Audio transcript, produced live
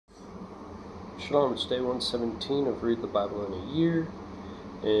Shalom, it's day 117 of Read the Bible in a Year,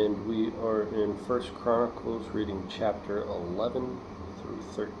 and we are in 1 Chronicles reading chapter 11 through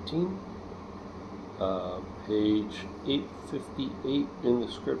 13, page 858 in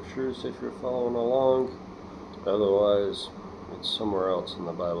the scriptures if you're following along. Otherwise, it's somewhere else in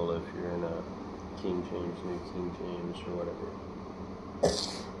the Bible if you're in a King James, New King James, or whatever.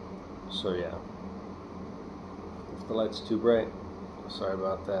 So yeah, if the light's too bright, sorry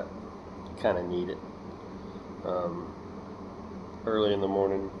about that. Kind of need it. Early in the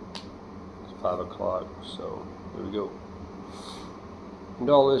morning, it's 5 o'clock, so here we go. And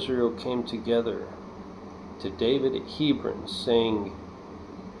all Israel came together to David at Hebron, saying,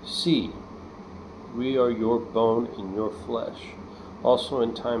 "See, we are your bone and your flesh. Also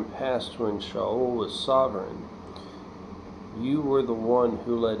in time past, when Shaul was sovereign, you were the one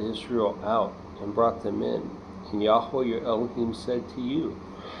who led Israel out and brought them in. And Yahweh your Elohim said to you,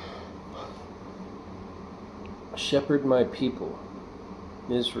 shepherd my people,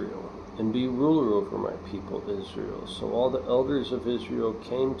 Israel, and be ruler over my people, Israel." So all the elders of Israel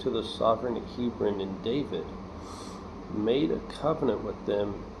came to the sovereign at Hebron, and David made a covenant with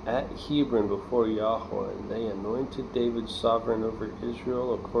them at Hebron before Yahweh, and they anointed David sovereign over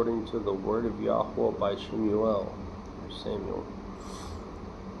Israel according to the word of Yahweh by Samuel.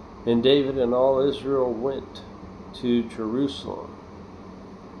 And David and all Israel went to Jerusalem,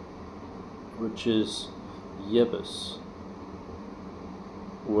 which is Jebus,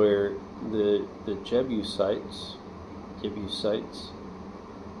 where the Jebusites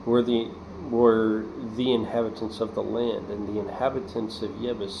were the inhabitants of the land. And the inhabitants of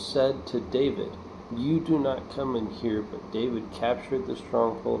Jebus said to David, "You do not come in here." But David captured the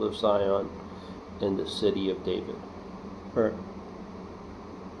stronghold of Zion and the city of David.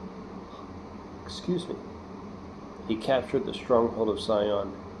 He captured the stronghold of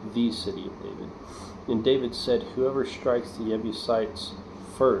Zion, the city of David. And David said, "Whoever strikes the Jebusites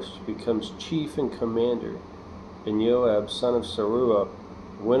first becomes chief and commander." And Joab, son of Zeruiah,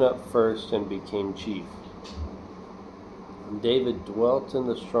 went up first and became chief. And David dwelt in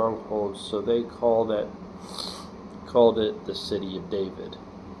the stronghold, so they called it the city of David.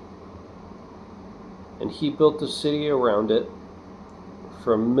 And he built the city around it,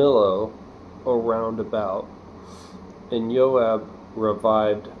 from Millo around about, and Joab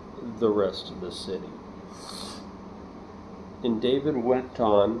revived the rest of the city. And David went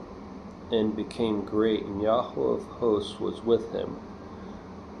on and became great, and Yahweh of hosts was with him.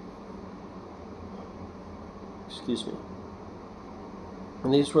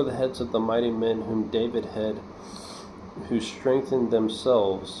 And these were the heads of the mighty men whom David had, who strengthened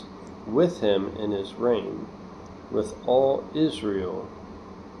themselves with him in his reign, with all Israel,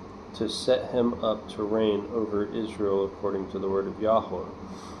 to set him up to reign over Israel according to the word of Yahweh.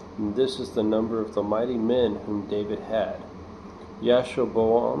 And this is the number of the mighty men whom David had: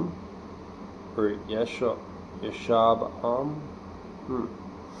 Yashoboam, or Yeshabam,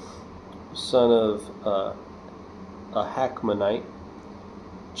 son of a Hakmonite,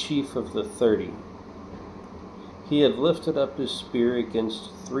 chief of the 30. He had lifted up his spear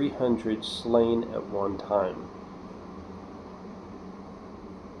against 300 slain at one time.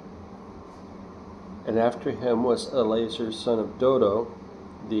 And after him was Eleazar, son of Dodo,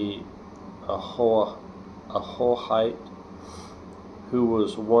 the Ahohite, who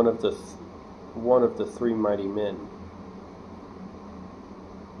was one of the three mighty men.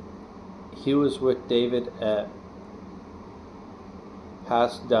 He was with David at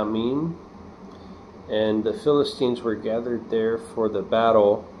Hasdamim, and the Philistines were gathered there for the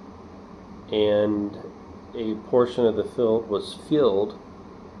battle, and a portion of the field was filled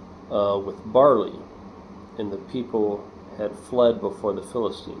with barley, and the people had fled before the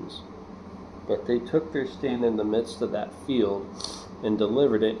Philistines. But they took their stand in the midst of that field and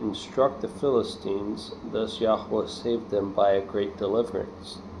delivered it and struck the Philistines. Thus Yahweh saved them by a great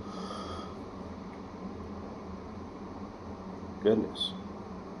deliverance. Goodness.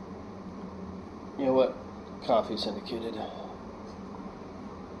 You know what? Coffee's indicated.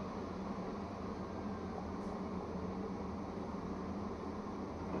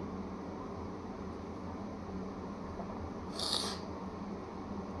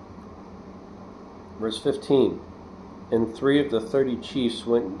 Verse 15. And 3 of the 30 chiefs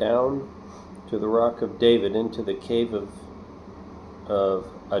went down to the rock of David into the cave of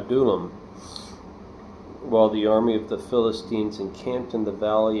Adullam, while the army of the Philistines encamped in the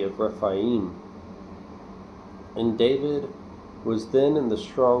valley of Rephaim. And David was then in the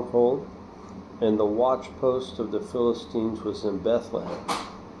stronghold, and the watchpost of the Philistines was in Bethlehem.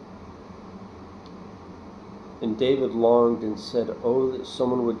 And David longed and said, "Oh, that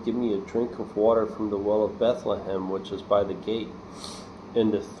someone would give me a drink of water from the well of Bethlehem, which is by the gate."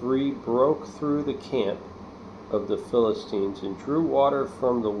 And the three broke through the camp of the Philistines, and drew water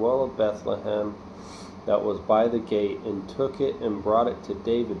from the well of Bethlehem that was by the gate, and took it and brought it to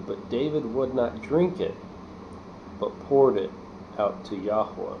David. But David would not drink it, but poured it out to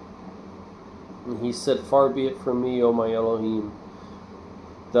Yahweh. And he said, "Far be it from me, O my Elohim,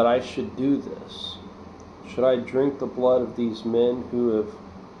 that I should do this. Should I drink the blood of these men who have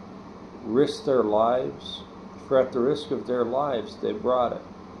risked their lives? For at the risk of their lives they brought it."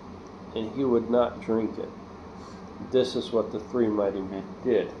 And he would not drink it. This is what the three mighty men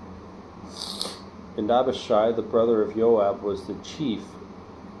did. And Abishai, the brother of Joab, was the chief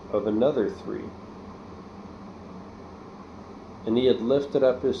of another three. And he had lifted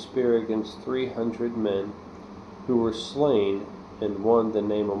up his spear against 300 men who were slain, and won the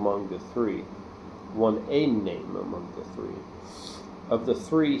name among the three. Won a name among the three. Of the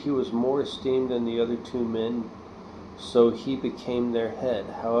three, he was more esteemed than the other two men, so he became their head.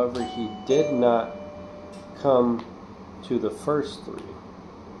 However, he did not come to the first three.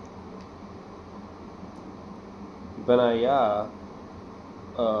 Benaiah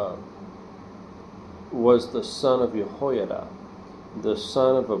was the son of Jehoiada, the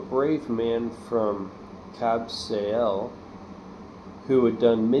son of a brave man from Kabseel, who had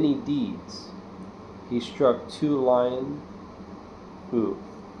done many deeds. He struck two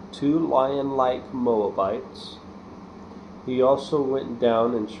lion-like Moabites. He also went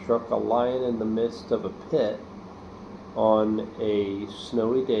down and struck a lion in the midst of a pit on a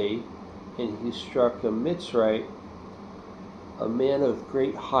snowy day, and he struck a Mitzrite, a man of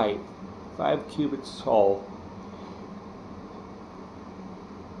great height, 5 cubits tall,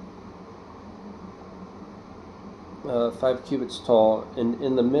 and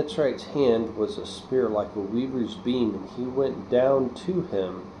in the Mitzrite's hand was a spear like a weaver's beam, and he went down to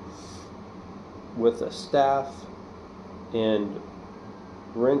him with a staff and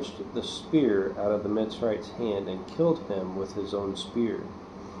wrenched the spear out of the Mitzrite's hand and killed him with his own spear.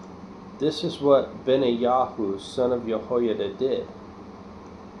 This is what Benaiah, son of Jehoiada, did,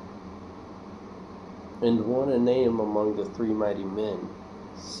 and won a name among the three mighty men.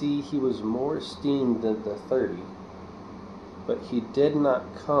 See, he was more esteemed than the 30, but he did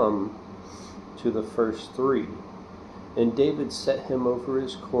not come to the first three. And David set him over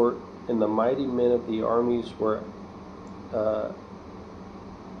his court, and the mighty men of the armies were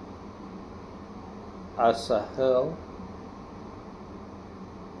Asahel,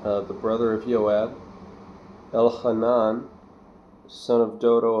 the brother of Joab, Elhanan, son of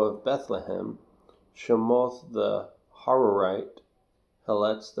Dodo of Bethlehem, Shemoth the Hararite,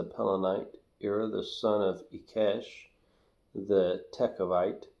 Heletz the Pelonite, Ira the son of Ikesh the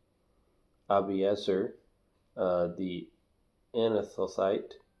Tekavite, Abiezer the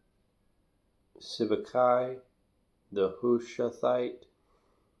Anathothite, Sibbecai the Hushathite,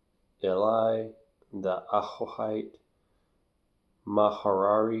 Eli the Ahohite,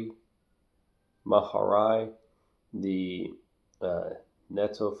 Maharai the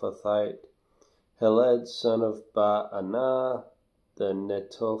Netophathite, Heled son of Baanah the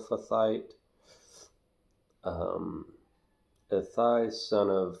Netophathite, Ethai son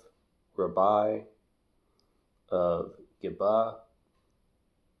of Rabbi of Geba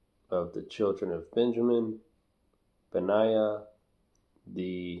of the children of Benjamin, Benaiah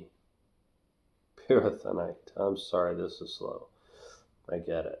the Pirathonite. I'm sorry, this is slow. I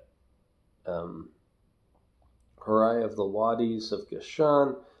get it. Hurai of the Wadis of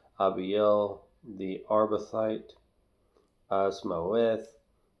Geshan, Abiel the Arbathite, Asmaweth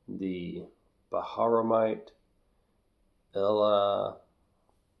the Baharamite,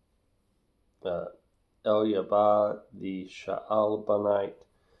 Eliabah the Shaalbanite,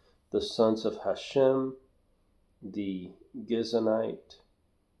 the sons of Hashem the Gizonite,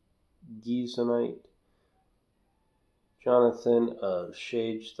 Jonathan of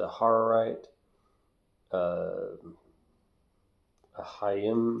Shage the Hararite,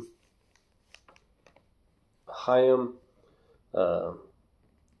 Ahim,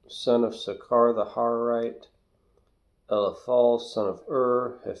 son of Sakar the Hararite, Eliphal, son of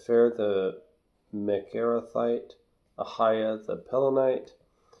Hefer the Mecherathite, Ahiah the Pelonite,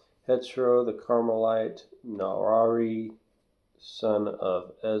 Hetzro the Carmelite, Naarari, son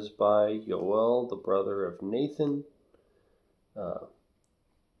of Ezbai, Yoel, the brother of Nathan,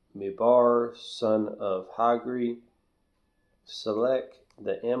 Mebar, son of Hagri, Selek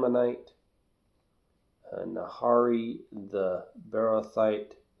the Ammonite, Nahari the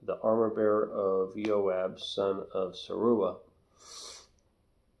Berothite, the armor-bearer of Joab, son of Seruah.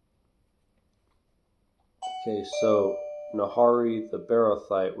 Okay, so Nahari the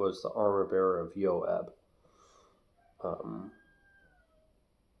Berothite was the armor bearer of Joab.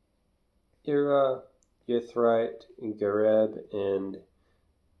 Ira, Yithrite, Gareb, and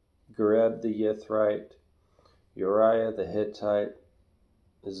Gareb the Yithrite, Uriah the Hittite,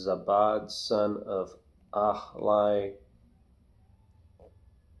 Zabad son of Ahlai,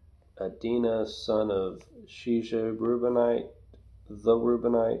 Adina son of Shija Reubenite,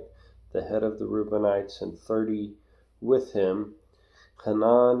 the head of the Reubenites, and 30 with him,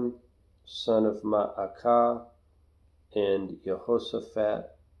 Hanan son of Ma'akah, and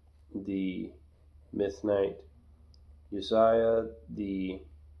Jehoshaphat the Mithnite, Uzziah the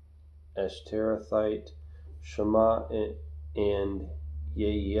Ashterathite, Shema and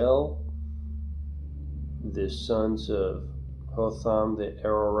Yeiel, the sons of Hotham the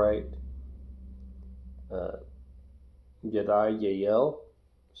Arorite, Yediael,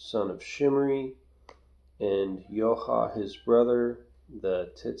 son of Shimri, and Yoha his brother,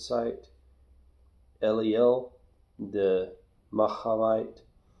 the Titzite, Eliel, the Mahavite,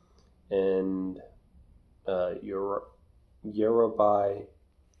 and Yerubai,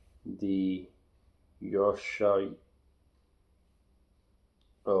 the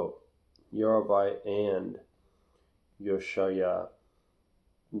Yerubai and Yoshaya,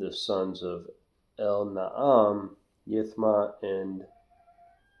 the sons of El-Naam, Yithma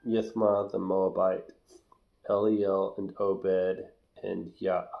the Moabite, Eliel and Obed, and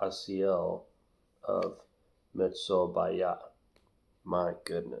Yaasiel of Metzobayah. My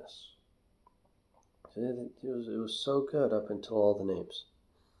goodness. It was so good up until all the names.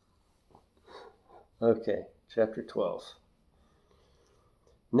 Okay, chapter 12.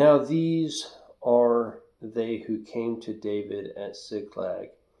 Now these are they who came to David at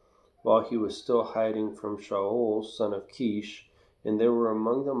Ziklag, while he was still hiding from Shaul, son of Kish, and they were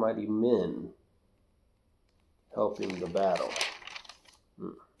among the mighty men helping the battle.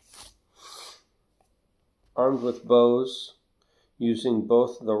 Armed with bows, using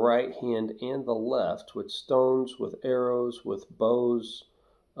both the right hand and the left, with stones, with arrows, with bows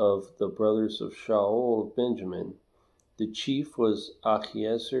of the brothers of Shaul of Benjamin. The chief was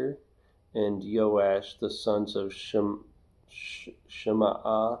Achiezer and Joash, the sons of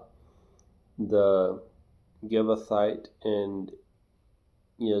Shemaah, the Gibbethite, and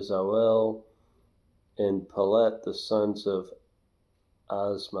Yezael, and Pelet, the sons of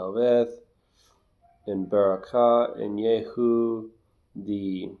Azmaveth, and Barakah, and Yehu,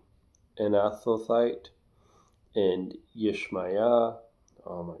 the Anathothite, and Yishmaiah.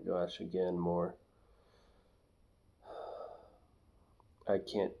 Oh my gosh, again, more. I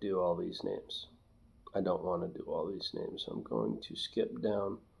can't do all these names. I don't want to do all these names. I'm going to skip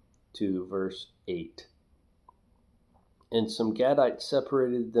down to verse 8. And some Gadites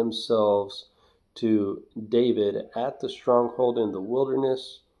separated themselves to David at the stronghold in the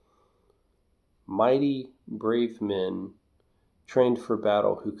wilderness, mighty, brave men, trained for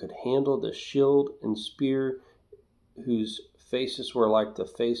battle, who could handle the shield and spear, whose faces were like the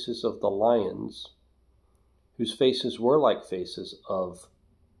faces of the lions, whose faces were like faces of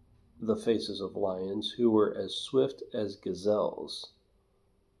the faces of lions, who were as swift as gazelles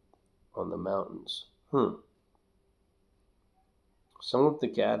on the mountains. Some of the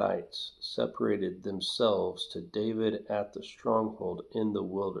Gadites separated themselves to David at the stronghold in the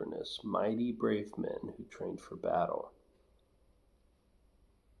wilderness, mighty brave men who trained for battle,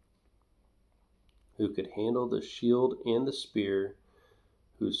 who could handle the shield and the spear,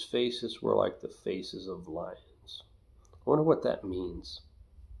 whose faces were like the faces of lions. I wonder what that means.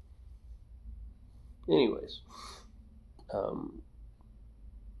 Anyways,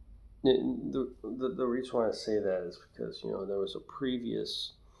 the reason why I say that is because, there was a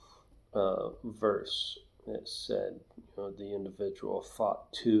previous verse that said, the individual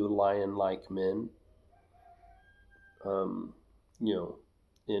fought 2 lion-like men.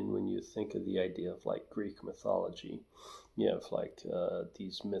 And when you think of the idea of like Greek mythology, you have like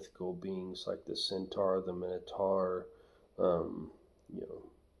these mythical beings like the centaur, the minotaur,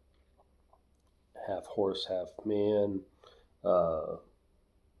 half horse, half man,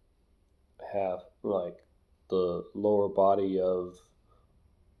 half like the lower body of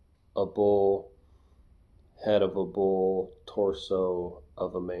a bull, head of a bull, torso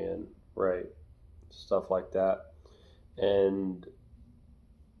of a man, right? Stuff like that. And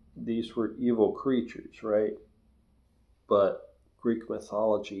these were evil creatures, right? But Greek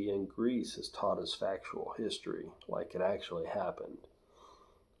mythology in Greece is taught as factual history, like it actually happened.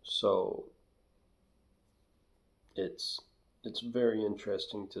 So it's very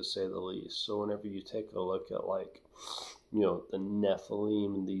interesting, to say the least. So whenever you take a look at like the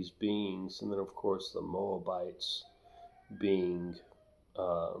Nephilim and these beings, and then of course the Moabites being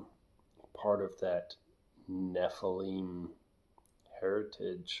part of that Nephilim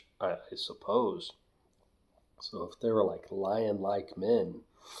heritage, I suppose. So if they were like lion-like men,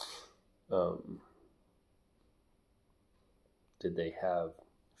 did they have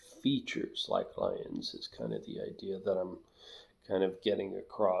features like lions is kind of the idea that I'm kind of getting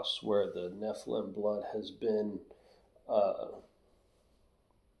across, where the Nephilim blood has been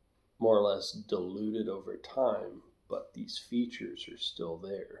more or less diluted over time, but these features are still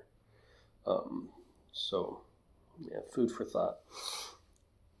there. So, yeah, food for thought.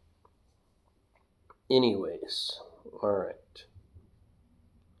 Anyways, all right.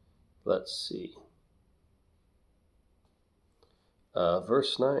 Let's see.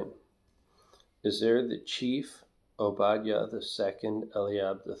 Verse 9. Ezer the chief, Obadiah the second,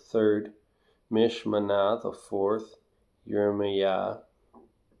 Eliab the third, Mishmanah the fourth, Jeremiah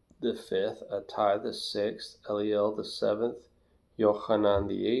the fifth, Attai the sixth, Eliel the seventh, Yochanan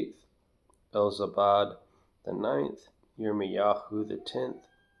the eighth, Elzabad the ninth, Yirmiyahu the 10th,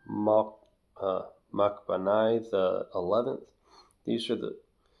 Machbanai the 11th.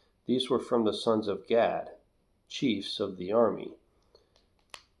 These were from the sons of Gad, chiefs of the army.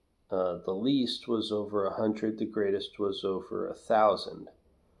 The least was over 100, the greatest was over 1,000.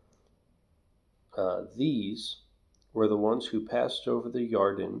 These were the ones who passed over the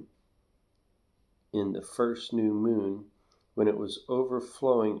Jordan in the first new moon, when it was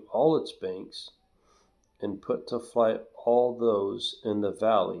overflowing all its banks, and put to flight all those in the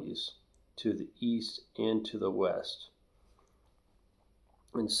valleys to the east and to the west.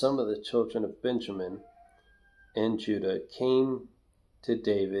 And some of the children of Benjamin and Judah came to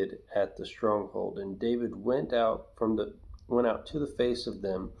David at the stronghold, and David went out to the face of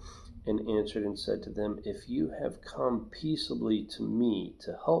them, and answered and said to them, If you have come peaceably to me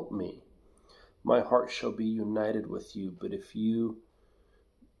to help me, my heart shall be united with you.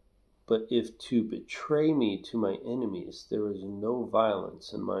 But if to betray me to my enemies, there is no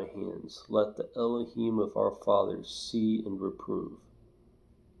violence in my hands. Let the Elohim of our fathers see and reprove.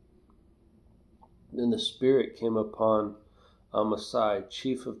 Then the Spirit came upon Amasai,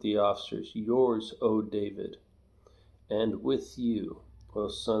 chief of the officers, yours, O David, and with you, O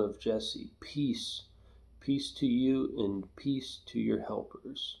son of Jesse, peace to you and peace to your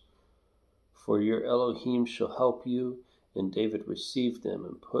helpers. For your Elohim shall help you. And David received them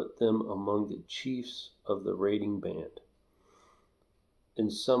and put them among the chiefs of the raiding band.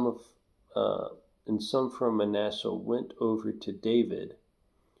 And some from Manasseh went over to David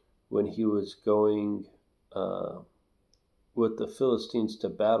when he was going with the Philistines to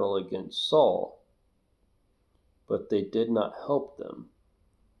battle against Saul, but they did not help them,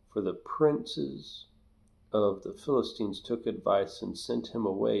 for the princes of the Philistines took advice and sent him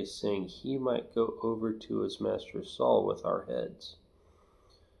away, saying he might go over to his master Saul with our heads.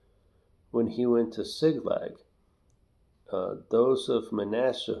 When he went to Siglag, those of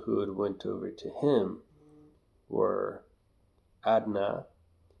Manasseh who had went over to him were Adnah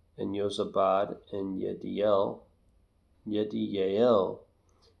and Jozabad and Yediael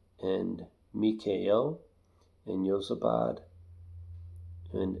and Mikael and Jozabad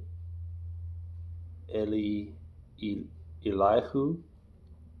and Elihu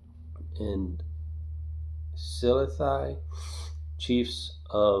and Silithai, chiefs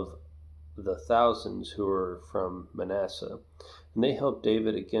of the thousands who were from Manasseh. And they helped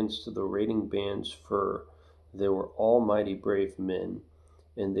David against the raiding bands, for they were all mighty brave men,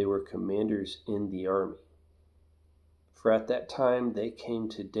 and they were commanders in the army. For at that time they came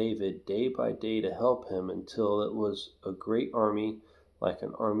to David day by day to help him, until it was a great army, like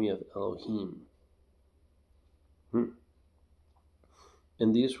an army of Elohim.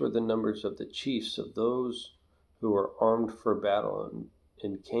 And these were the numbers of the chiefs of those who were armed for battle,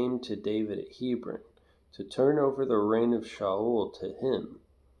 and came to David at Hebron to turn over the reign of Shaul to him,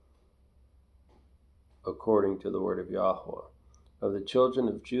 according to the word of Yahweh. Of the children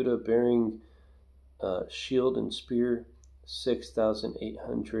of Judah bearing shield and spear,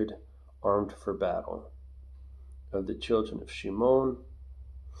 6,800 armed for battle. Of the children of Shimon,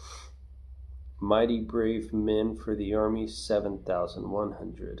 mighty brave men for the army,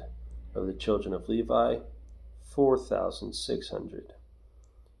 7,100. Of the children of Levi, 4,600.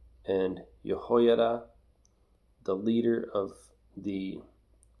 And Jehoiada, the leader of the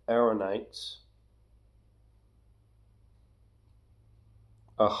Aharonites,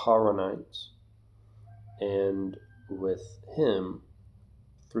 and with him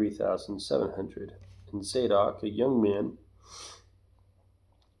 3,700. And Zadok, a young man,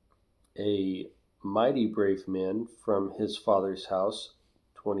 a mighty brave men from his father's house,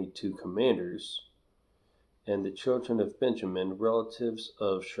 22 commanders, and the children of Benjamin, relatives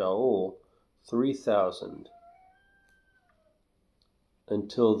of Shaul, 3,000.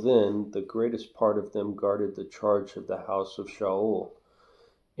 Until then, the greatest part of them guarded the charge of the house of Shaul,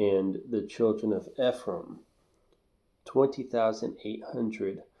 and the children of Ephraim,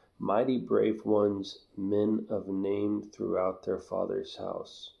 20,800, mighty brave ones, men of name throughout their father's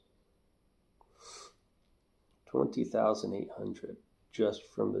house. 20,800, just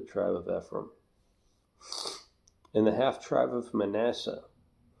from the tribe of Ephraim. And the half-tribe of Manasseh,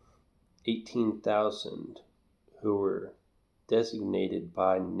 18,000, who were designated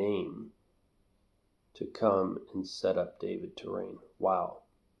by name to come and set up David to reign. Wow.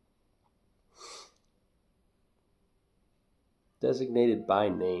 Designated by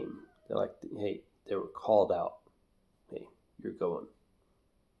name. They're like, hey, they were called out. Hey, you're going.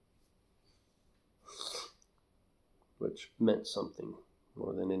 Which meant something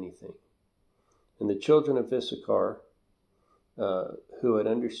more than anything. And the children of Issachar, who had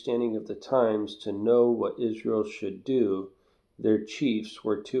understanding of the times to know what Israel should do, their chiefs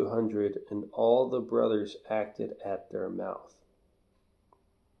were 200, and all the brothers acted at their mouth.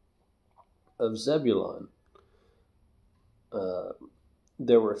 Of Zebulun,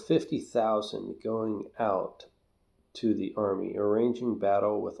 there were 50,000 going out to the army, arranging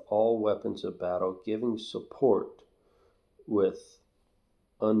battle with all weapons of battle, giving support with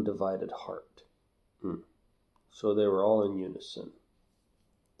undivided heart. So they were all in unison.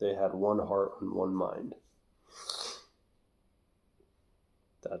 They had one heart and one mind.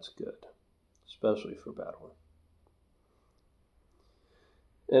 That's good, especially for battle.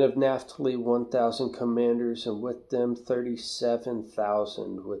 And of Naphtali 1,000 commanders, and with them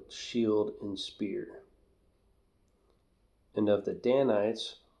 37,000 with shield and spear. And of the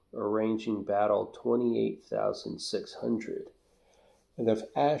Danites, arranging battle, 28,600. And of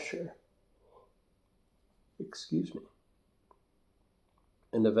Asher,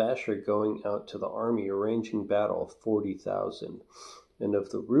 and of Asher going out to the army, arranging battle, 40,000. And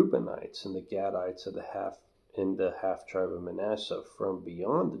of the Reubenites and the Gadites of the half tribe of Manasseh from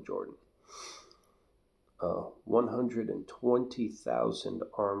beyond the Jordan, 120,000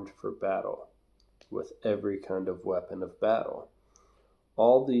 armed for battle, with every kind of weapon of battle.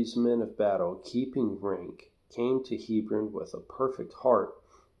 All these men of battle, keeping rank, came to Hebron with a perfect heart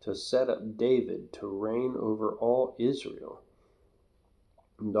to set up David to reign over all Israel.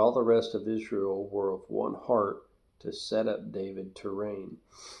 And all the rest of Israel were of one heart to set up David to reign.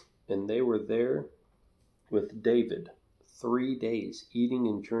 And they were there with David 3 days, eating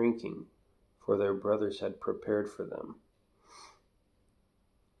and drinking, for their brothers had prepared for them.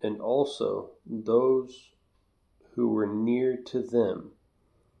 And also those who were near to them,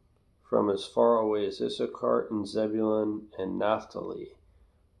 from as far away as Issachar and Zebulun and Naphtali,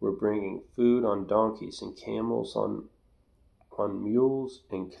 were bringing food on donkeys and camels, on mules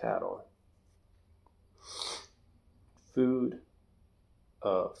and cattle. Food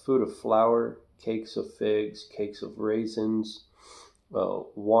of flour, cakes of figs, cakes of raisins,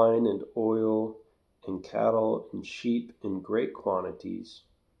 wine and oil, and cattle and sheep in great quantities,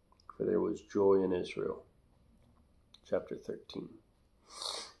 for there was joy in Israel. Chapter 13.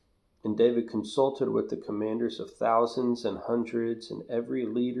 And David consulted with the commanders of thousands and hundreds and every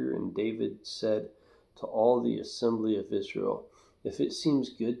leader, and David said to all the assembly of Israel, if it seems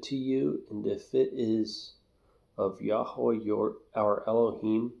good to you, and if it is of Yahweh our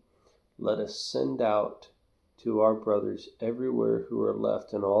Elohim, let us send out to our brothers everywhere who are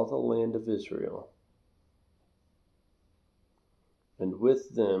left in all the land of Israel, and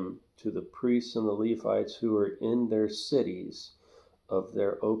with them to the priests and the Levites who are in their cities of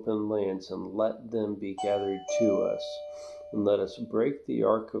their open lands, and let them be gathered to us, and let us bring the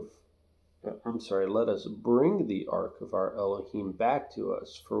ark of our Elohim back to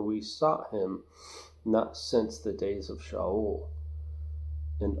us, for we sought him not since the days of Shaul.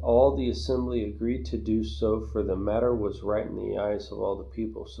 And all the assembly agreed to do so, for the matter was right in the eyes of all the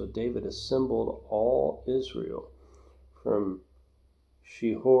people. So David assembled all Israel from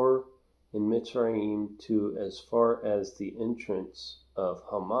Shihor in Mitzrayim to as far as the entrance of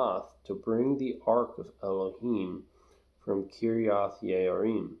Hamath, to bring the ark of Elohim from Kiriath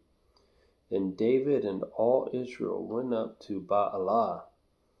Yearim. And David and all Israel went up to Baalah,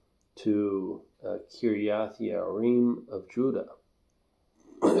 to Kiriath Yearim of Judah,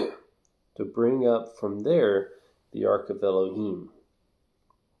 to bring up from there the ark of Elohim.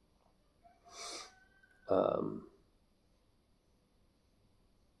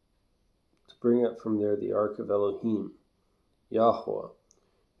 Bring up from there the ark of Elohim, Yahweh,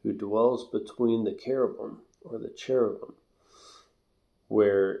 who dwells between the cherubim,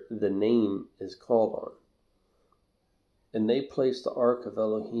 where the name is called on. And they placed the ark of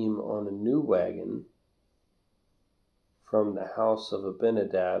Elohim on a new wagon from the house of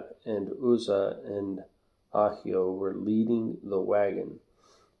Abinadab, and Uzzah and Ahio were leading the wagon.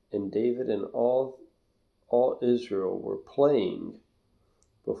 And David and all Israel were playing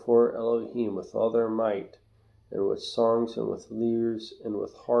before Elohim with all their might, and with songs, and with lyres, and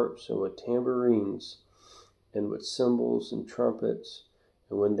with harps, and with tambourines, and with cymbals and trumpets.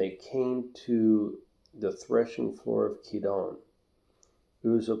 And when they came to the threshing floor of Kidon,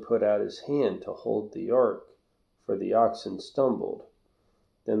 Uzzah put out his hand to hold the ark, for the oxen stumbled.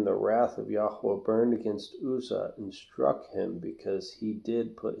 Then the wrath of Yahweh burned against Uzzah and struck him, because he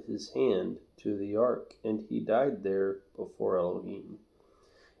did put his hand to the ark, and he died there before Elohim.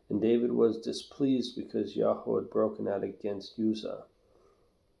 And David was displeased because Yahweh had broken out against Uzzah.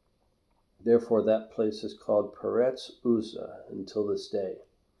 Therefore that place is called Peretz Uzzah until this day.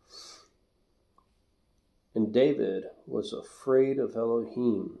 And David was afraid of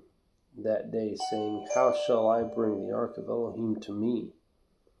Elohim that day, saying, How shall I bring the ark of Elohim to me?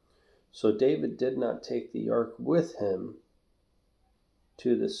 So David did not take the ark with him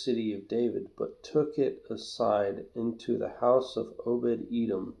to the city of David, but took it aside into the house of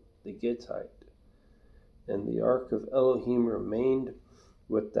Obed-Edom the Gittite. And the ark of Elohim remained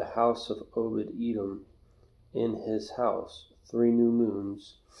with the house of Obed-Edom in his house 3 new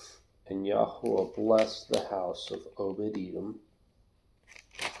moons, and Yahweh blessed the house of Obed-Edom.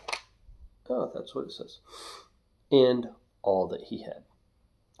 Oh, that's what it says. And all that he had.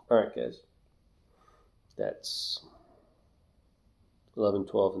 Alright, guys. That's 11,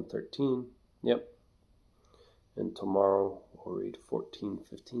 12, and 13. Yep. And tomorrow we'll read 14,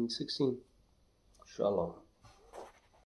 15, 16. Shalom.